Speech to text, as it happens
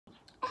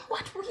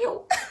What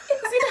will?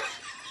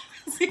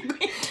 Is it going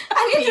to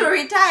I need to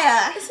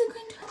retire. Is it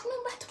going to happen? No,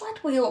 but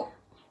what will?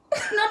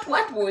 Not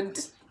what would.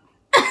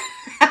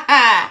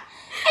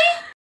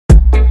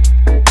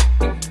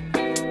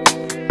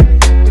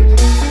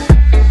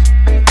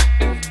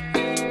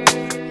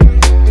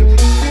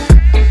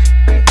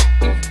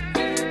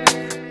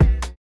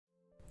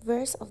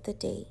 Verse of the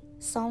day,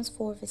 Psalms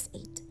 4 verse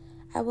 8.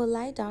 I will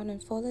lie down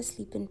and fall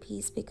asleep in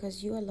peace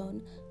because you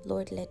alone,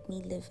 Lord, let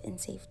me live in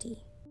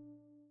safety.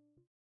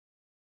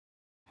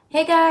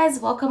 Hey guys,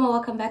 welcome or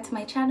welcome back to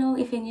my channel.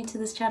 If you're new to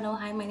this channel,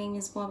 hi, my name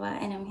is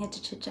Mwaba and I'm here to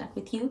chit chat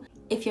with you.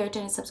 If you're a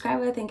returning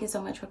subscriber, thank you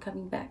so much for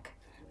coming back.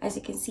 As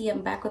you can see,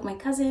 I'm back with my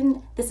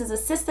cousin. This is a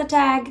sister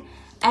tag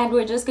and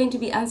we're just going to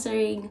be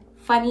answering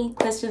funny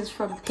questions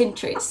from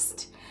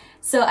Pinterest.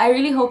 So I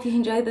really hope you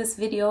enjoy this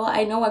video.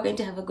 I know we're going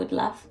to have a good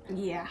laugh.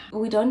 Yeah.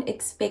 We don't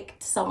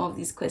expect some of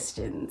these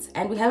questions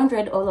and we haven't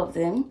read all of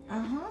them.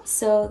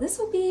 So this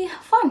will be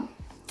fun.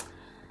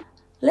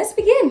 Let's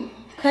begin.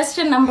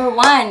 Question number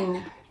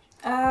 1.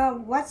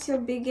 What's your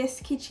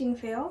biggest kitchen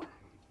fail?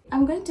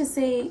 I'm going to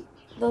say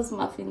those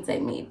muffins I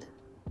made.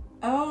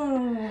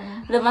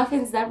 Oh. The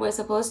muffins that were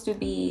supposed to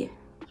be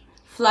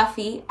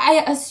fluffy.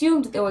 I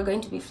assumed they were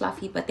going to be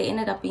fluffy, but they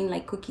ended up being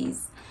like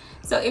cookies.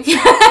 So if you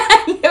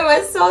they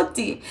were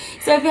salty.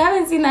 So if you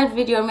haven't seen that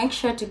video, make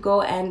sure to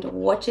go and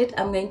watch it.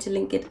 I'm going to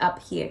link it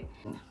up here.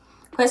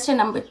 Question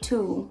number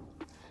 2.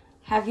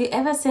 Have you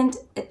ever sent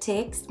a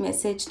text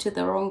message to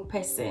the wrong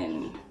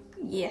person?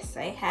 Yes,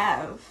 I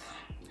have.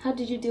 How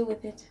did you deal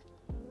with it?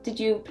 Did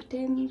you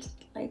pretend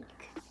like...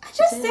 I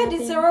just said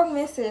it's a wrong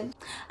message.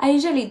 I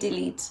usually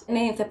delete. And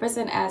then if the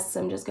person asks,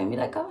 I'm just going to be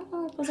like, oh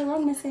no, it was a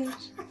wrong message.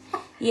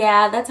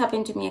 Yeah, that's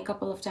happened to me a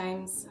couple of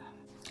times.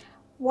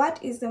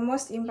 What is the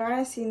most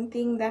embarrassing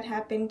thing that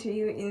happened to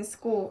you in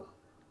school?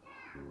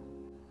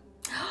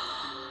 I'm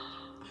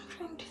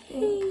trying to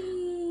think. Hey,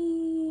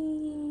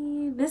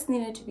 this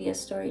needed to be a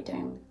story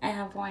time. I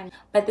have one.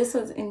 But this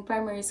was in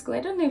primary school.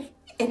 I don't know if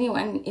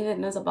anyone even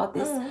knows about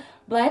this.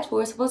 But we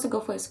were supposed to go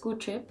for a school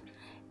trip.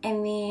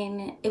 And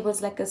then it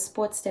was like a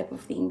sports type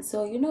of thing.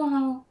 So you know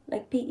how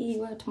like PE,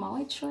 wear to my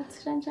white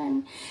shorts, and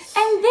then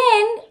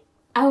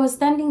I was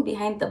standing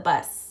behind the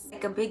bus,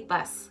 like a big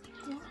bus.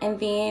 And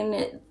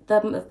then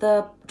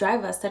the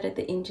driver started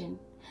the engine.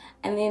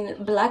 And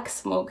then black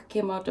smoke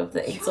came out of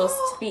the exhaust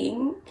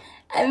thing.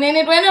 And then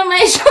it went on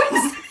my shorts.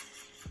 And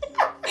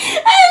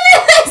then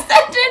I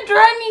started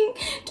running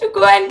to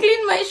go and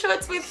clean my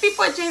shorts with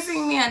people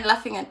chasing me and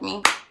laughing at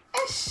me.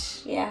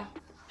 Yeah.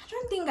 I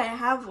don't think I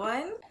have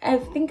one. I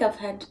think I've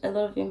had a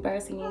lot of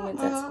embarrassing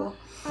moments at school.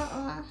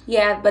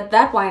 Yeah, but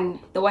that one,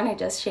 the one I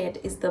just shared,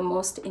 is the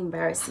most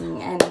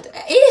embarrassing. And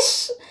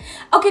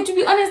okay, to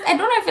be honest, I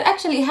don't know if it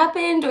actually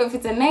happened or if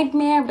it's a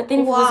nightmare. But then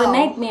if it was a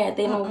nightmare,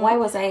 then why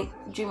was I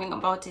dreaming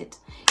about it?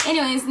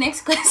 Anyways,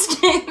 next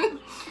question.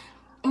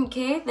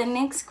 Okay, the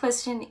next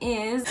question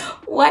is,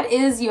 what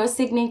is your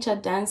signature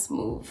dance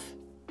move?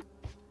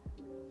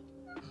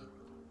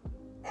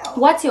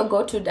 What's your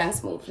go-to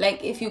dance move?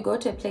 Like if you go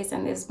to a place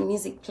and there's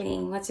music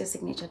playing, what's your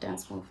signature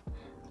dance move?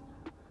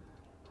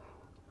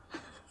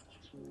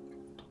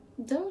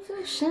 Don't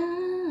feel shy. I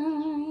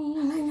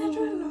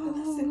don't know,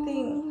 that's the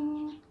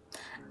thing.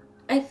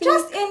 I think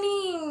Just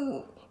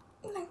any,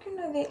 like, you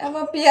know, I'm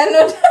a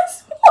piano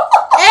dance.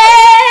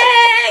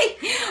 Hey!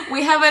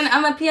 We have an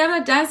I'm a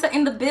piano dancer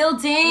in the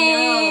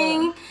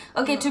building. No.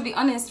 Okay, to be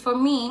honest, for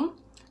me,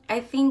 I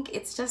think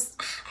it's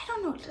just, I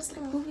don't know, just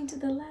like moving to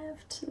the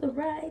left, to the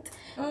right.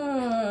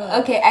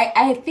 Okay,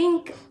 I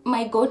think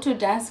my go-to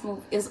dance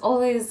move is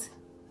always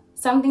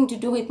something to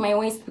do with my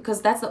waist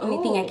because that's the only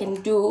thing I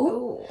can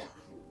do.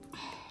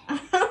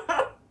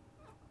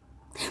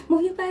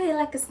 Move your body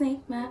like a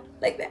snake, man.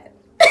 Like that.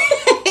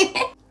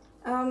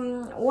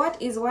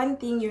 What is one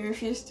thing you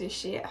refuse to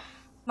share?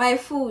 My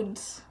food.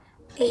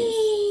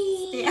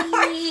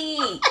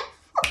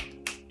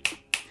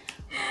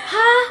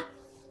 Huh?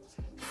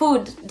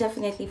 Food,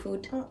 definitely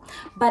food.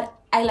 But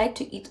I like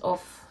to eat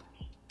off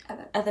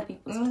other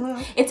people's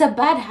food. It's a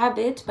bad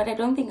habit, but I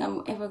don't think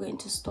I'm ever going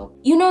to stop.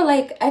 You know,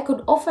 like I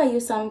could offer you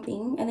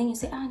something and then you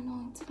say,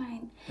 no, it's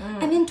fine.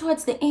 And then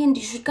towards the end,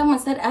 you should come and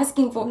start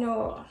asking for...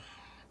 No.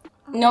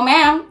 No,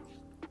 ma'am.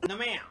 No,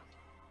 ma'am.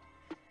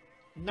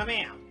 No,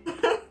 ma'am.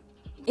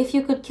 If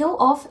you could kill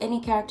off any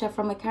character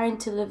from a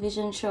current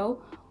television show,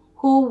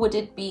 who would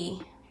it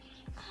be?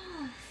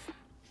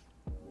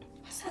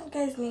 What's that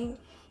guy's name?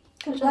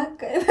 The black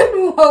guy that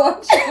we were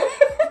watching.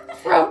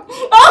 From...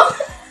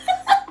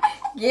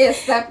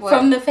 Yes, that one.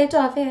 From the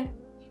Fatal Affair.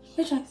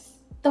 Which one?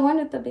 The one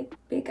with the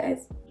big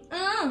eyes.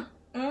 That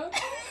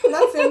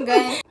same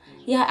guy.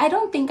 Yeah, I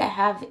don't think I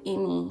have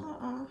any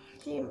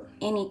Him.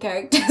 any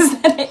characters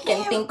that I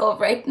can think of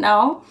right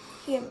now.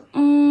 Him.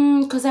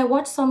 Because I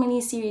watch so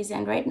many series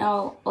and right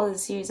now all the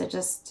series are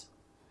just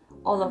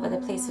all over the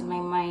place in my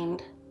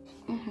mind.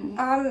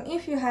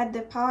 If you had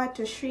the power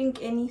to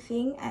shrink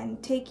anything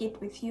and take it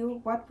with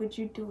you, what would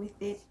you do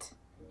with it?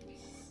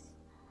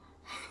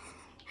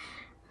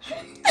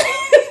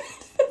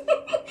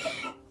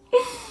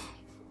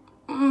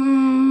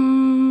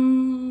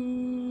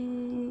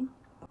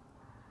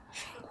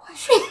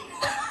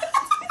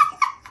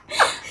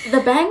 The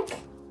bank,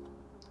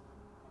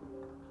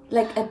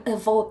 like a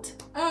vault.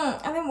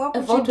 And then what A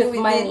would vault you do with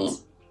with money. it?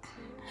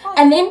 Oh.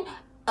 And then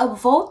a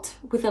vault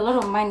with a lot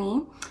of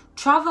money,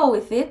 travel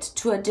with it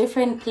to a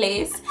different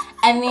place,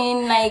 and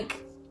then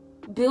like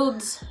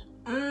build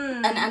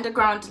an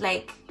underground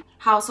like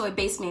house or a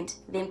basement,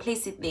 then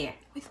place it there.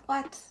 With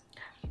what?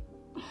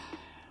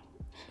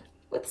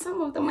 With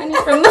some of the money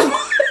from the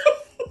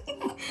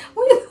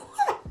With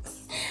what?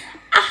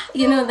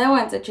 you know, that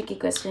one's a tricky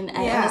question.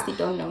 I Yeah. honestly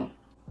don't know.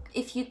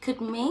 If you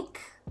could make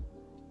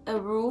a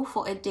rule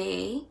for a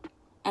day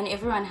and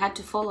everyone had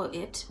to follow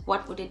it,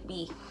 what would it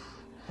be?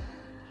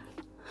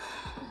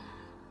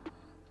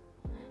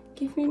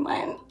 Give me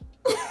money.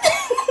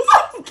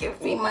 Give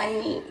me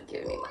money.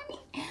 Give me money.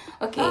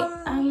 Okay.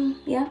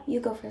 Yeah, you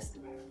go first.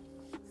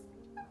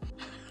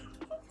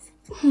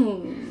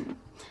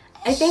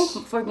 I think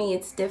for me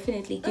it's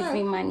definitely give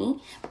me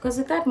money, because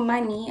with that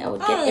money I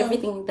would get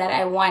everything that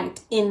I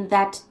want in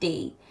that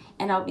day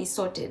and I'll be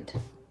sorted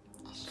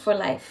for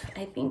life,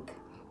 I think.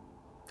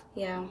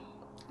 Yeah.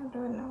 I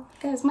don't know.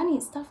 Guys, money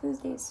is tough these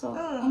days, so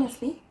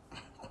honestly.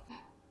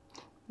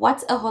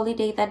 What's a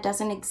holiday that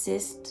doesn't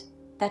exist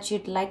that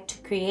you'd like to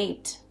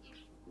create?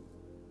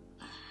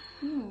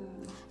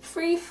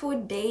 Free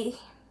food day.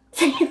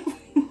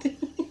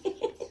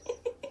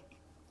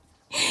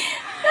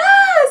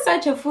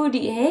 Such a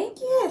foodie, hey?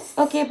 Yes.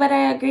 Okay, but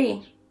I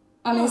agree.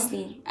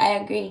 Honestly, I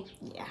agree.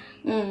 Yeah.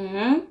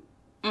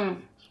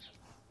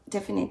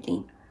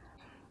 Definitely.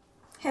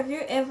 Have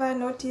you ever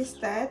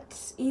noticed that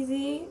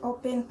easy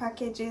open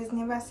packages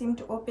never seem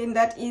to open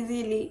that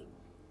easily?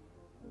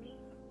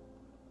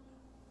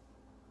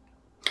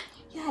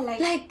 Yeah,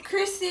 like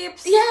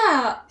crisps.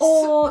 Yeah,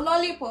 or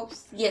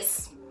lollipops.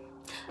 yes.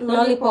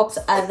 Lollipops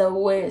are the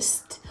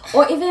worst.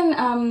 Or even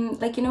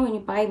like, you know, when you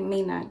buy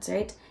Maynards,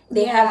 right?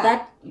 They have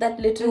that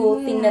little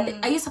thing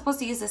that are you supposed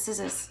to use the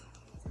scissors?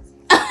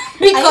 Are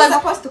you Because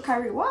supposed to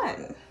carry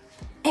one?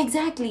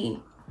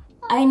 exactly.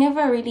 I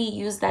never really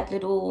use that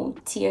little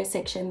tier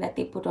section that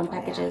they put on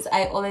packages.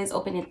 I always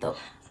open it the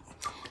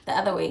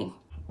other way.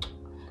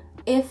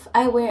 If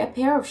I wear a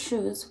pair of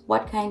shoes,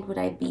 what kind would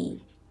I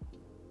be?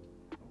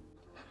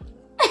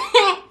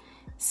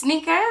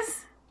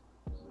 Sneakers?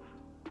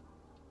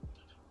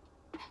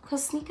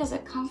 Because sneakers are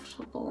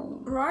comfortable.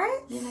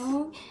 Right? You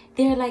know?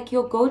 They're like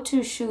your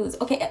go-to shoes.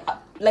 Okay,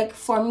 like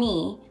for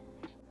me,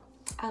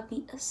 I'll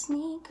be a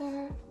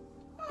sneaker.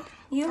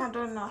 You? I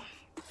don't know.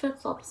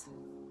 Flip-flops.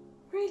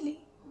 Really?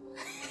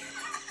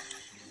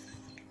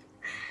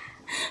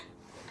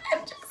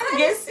 I'm just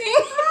guessing.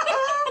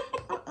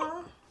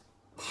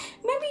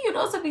 Maybe you'd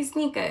also be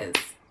sneakers.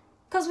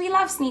 Because we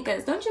love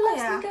sneakers. Don't you love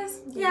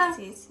sneakers?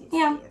 Yes.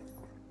 Yeah.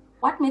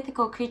 What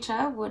mythical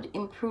creature would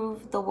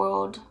improve the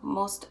world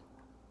most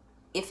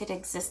if it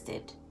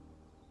existed?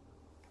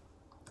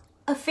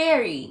 A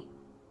fairy.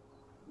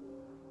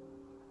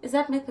 Is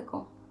that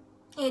mythical?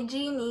 A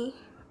genie.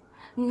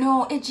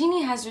 No, a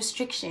genie has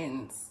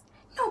restrictions.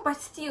 No,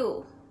 but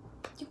still,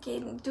 you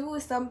can do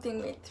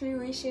something with 3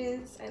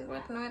 wishes and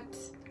whatnot.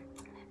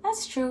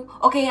 That's true.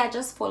 Okay, yeah,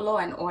 just for law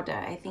and order,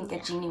 I think a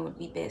genie would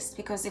be best.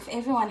 Because if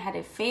everyone had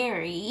a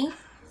fairy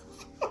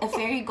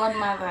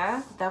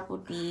godmother, that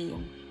would be...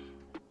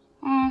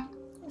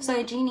 So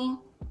a genie,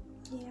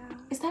 Yeah.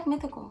 is that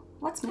mythical?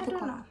 What's I mythical?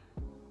 don't know.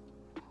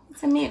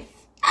 It's a myth.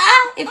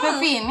 It's a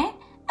thing,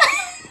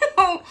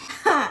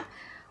 eh?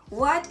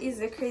 What is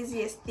the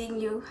craziest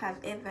thing you have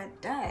ever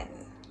done?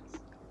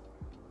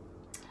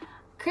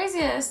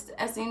 Craziest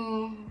as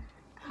in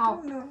I how?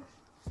 don't know.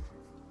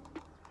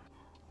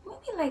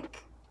 Maybe like...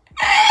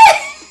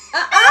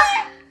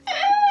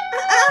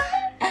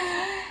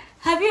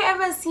 Have you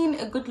ever seen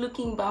a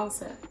good-looking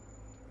bouncer?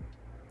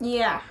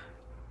 Yeah.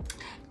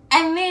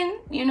 And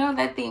then, you know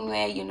that thing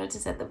where you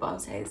notice that the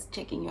bouncer is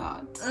checking you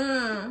out.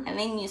 And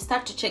then you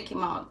start to check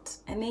him out.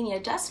 And then you're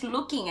just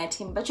looking at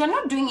him, but you're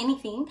not doing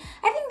anything.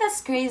 I think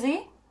that's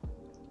crazy.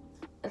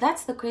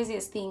 That's the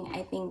craziest thing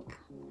I think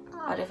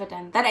I've ever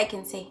done. That I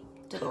can say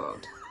to the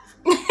world.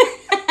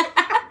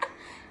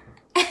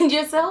 And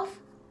yourself?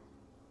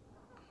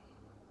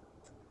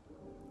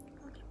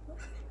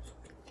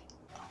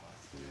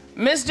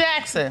 Miss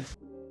Jackson.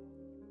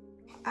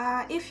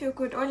 If you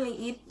could only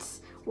eat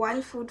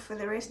one food for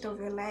the rest of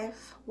your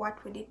life,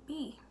 what would it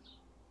be?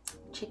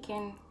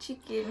 Chicken.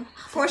 Chicken.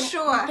 For Then-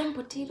 sure. Then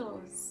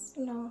potatoes.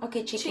 No.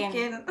 Okay, chicken.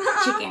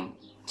 Chicken.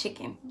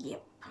 Chicken.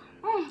 Yep.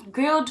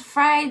 Grilled,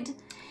 fried,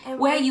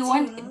 where you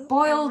want Everything,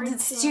 boiled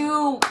everything.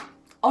 stew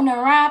on a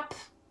wrap.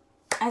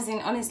 As in,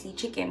 honestly,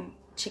 chicken.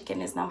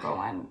 Chicken is number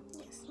one.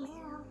 Yes,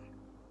 ma'am.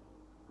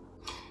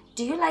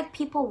 Do you like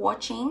people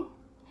watching?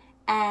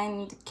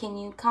 And can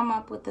you come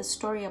up with a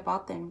story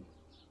about them?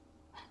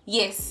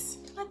 Yes.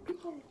 Like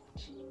people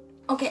watch.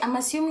 Okay, I'm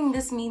assuming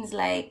this means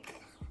like...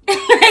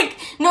 like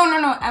no.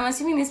 I'm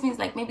assuming this means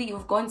like maybe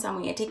you've gone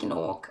somewhere, you're taking a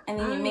walk, and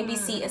then you maybe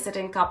see a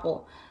certain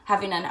couple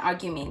having an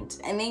argument,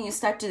 and then you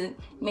start to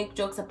make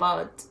jokes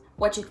about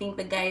what you think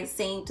the guy is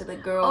saying to the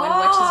girl and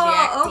what she's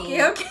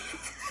reacting. Okay.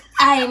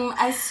 I'm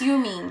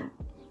assuming.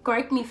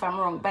 Correct me if I'm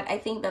wrong, but I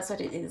think that's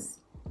what it is.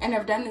 And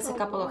I've done this a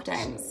couple of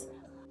times.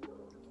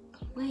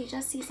 Where you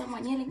just see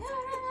someone yelling,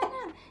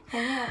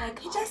 and you're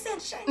like, You just said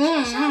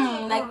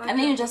shiny. like, and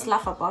then you just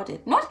laugh about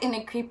it. Not in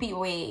a creepy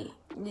way.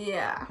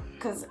 Yeah.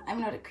 Because I'm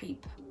not a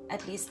creep.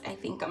 At least I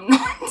think I'm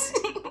not.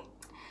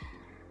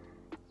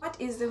 What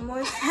is the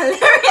most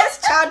hilarious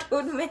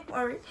childhood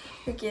memory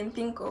you can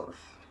think of?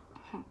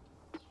 I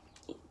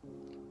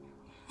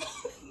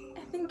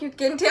think you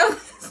can tell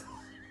this.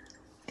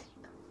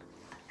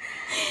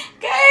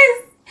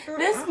 Guys,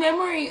 this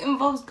memory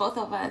involves both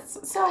of us.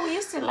 So we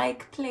used to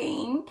like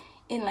playing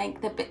in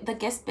like the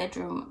guest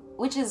bedroom,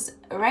 which is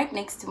right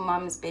next to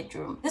mom's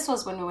bedroom. This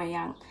was when we were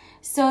young.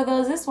 So there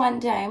was this one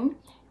time,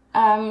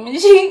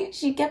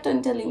 she kept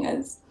on telling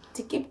us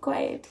to keep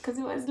quiet because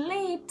it was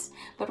late,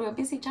 but we were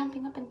busy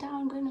jumping up and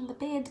down, going on the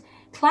bed,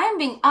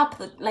 climbing up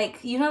the,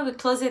 like, you know, the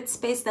closet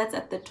space that's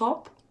at the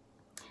top.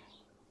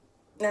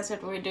 That's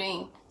what we're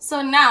doing.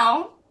 So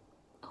now,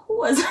 who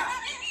was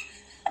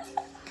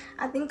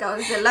I think I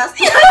was the last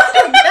one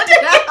to get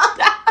it out.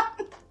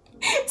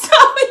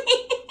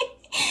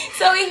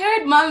 So we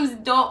heard mom's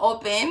door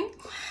open,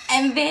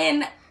 and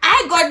then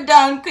I got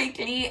down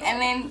quickly,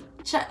 and then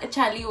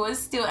Charlie was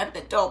still at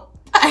the top,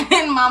 and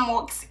then mom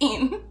walks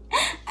in,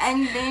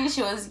 and then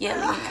she was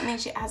yelling, and then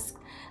she asked,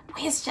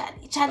 "Where's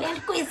Charlie? Charlie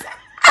and quiz."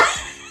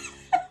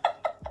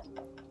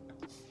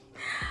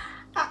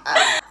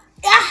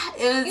 Yeah,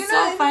 it was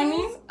so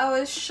funny. I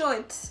was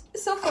short,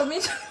 so for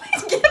me to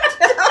get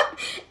down,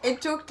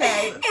 it took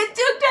time. It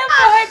took time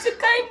for her to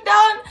climb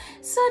down.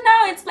 So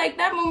now it's like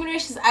that moment where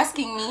she's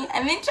asking me,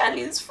 and then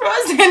Charlie's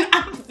frozen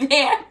up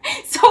there.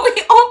 So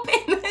we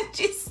open and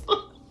she's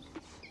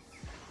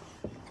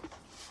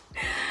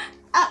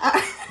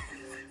and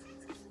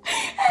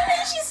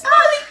then she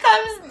slowly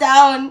comes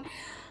down.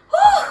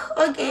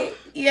 Okay,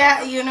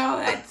 yeah, you know,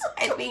 I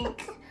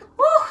think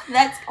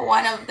that's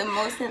one of the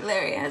most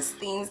hilarious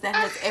things that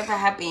has ever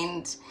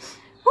happened.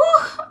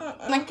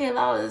 Okay,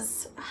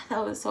 that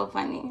was so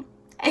funny.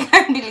 I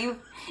can't believe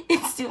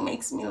it still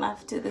makes me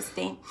laugh to this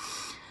day.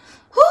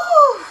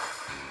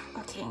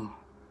 Okay.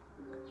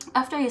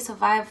 After you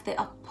survive the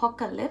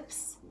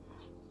apocalypse,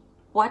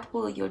 what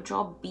will your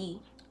job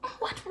be?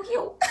 What will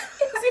you?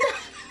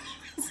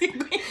 Is it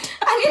going to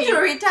I need to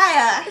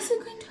retire. Is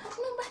it going to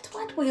happen? No, but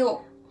what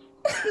will?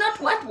 Not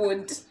what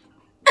would.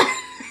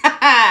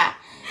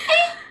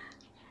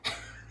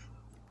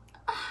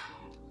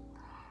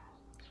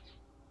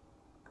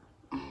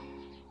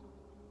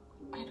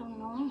 I don't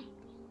know.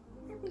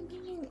 Maybe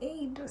giving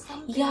aid or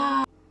something.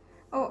 Yeah.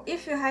 Oh,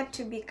 if you had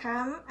to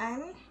become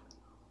an...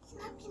 In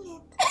a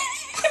minute.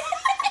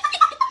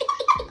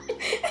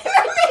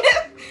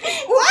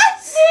 What?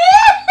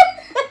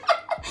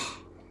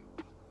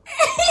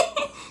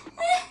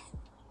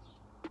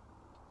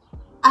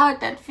 Out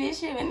that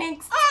fish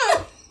next.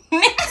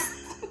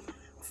 Next.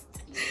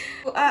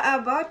 You are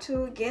about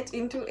to get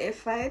into a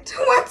fight.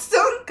 What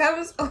song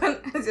comes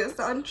on as your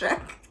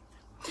soundtrack?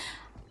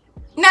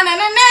 Na na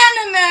na na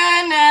na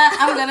na na.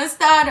 I'm gonna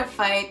start a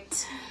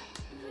fight.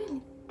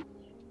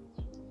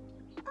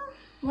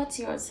 What's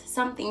yours?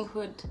 Something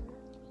hood.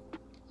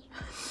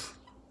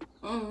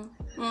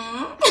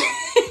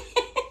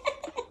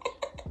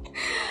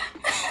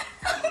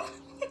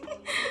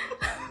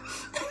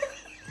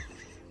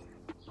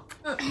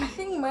 I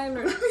think mine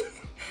would be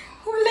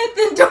Who Let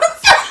the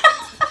Dogs Out?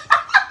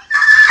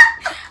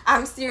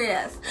 I'm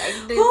serious.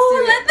 Like,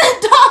 Who let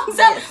the dogs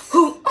out? Yes.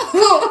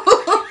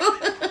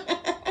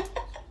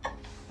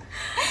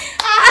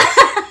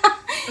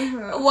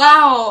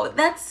 Wow,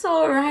 that's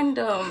so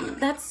random.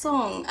 That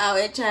song,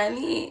 Our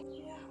Charlie.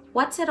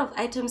 What set of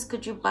items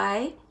could you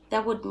buy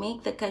that would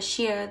make the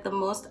cashier the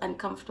most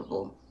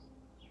uncomfortable?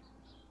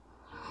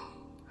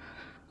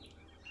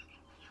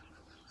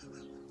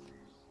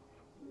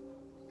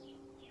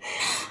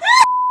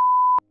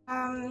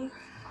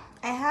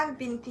 I have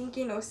been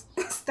thinking of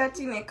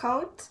starting a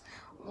cult.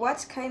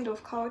 What kind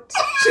of cult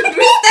should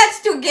we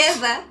start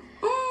together?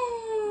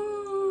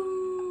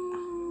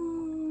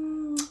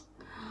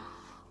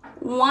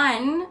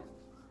 One,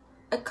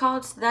 a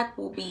cult that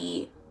will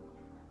be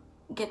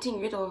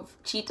getting rid of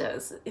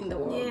cheaters in the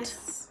world.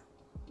 Yes.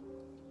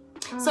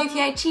 So if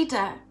you're a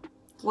cheater,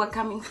 we're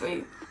coming for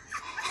you.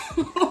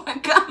 We're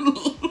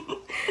coming.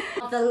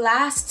 The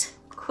last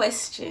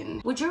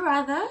question. Would you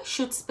rather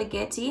shoot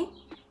spaghetti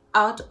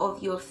out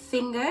of your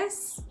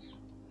fingers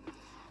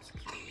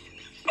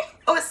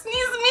or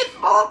sneeze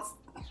meatballs?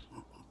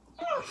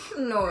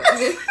 No.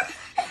 I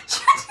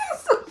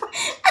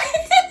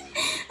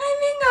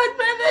think I would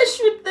rather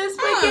shoot the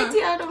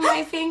spaghetti out of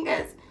my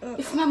fingers.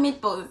 If my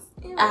meatballs.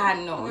 No.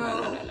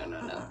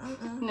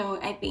 No,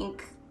 I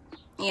think,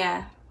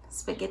 yeah,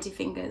 spaghetti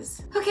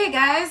fingers. Okay,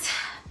 guys.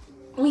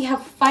 We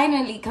have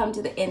finally come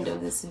to the end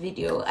of this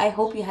video. I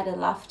hope you had a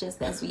laugh just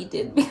as we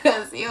did,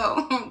 because,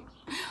 yo,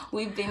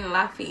 we've been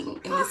laughing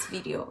in this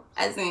video.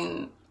 As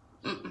in,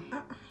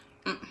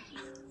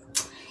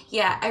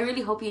 yeah, I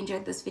really hope you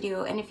enjoyed this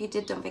video, and if you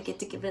did, don't forget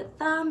to give it a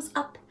thumbs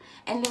up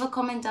and leave a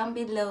comment down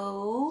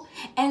below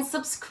and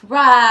subscribe.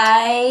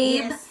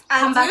 Yes,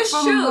 Come as back you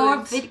for should. more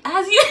videos.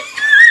 As you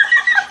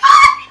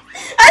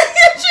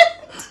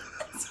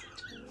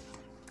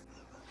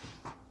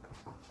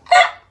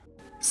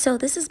So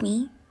this is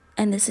me,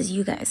 and this is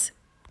you guys.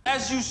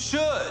 As you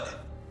should.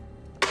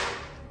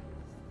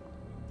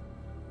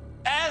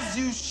 As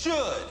you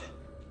should.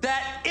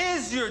 That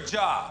is your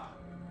job.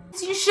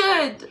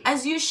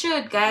 As you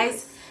should,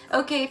 guys.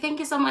 Okay, thank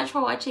you so much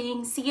for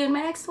watching. See you in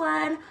my next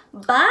one.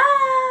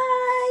 Bye.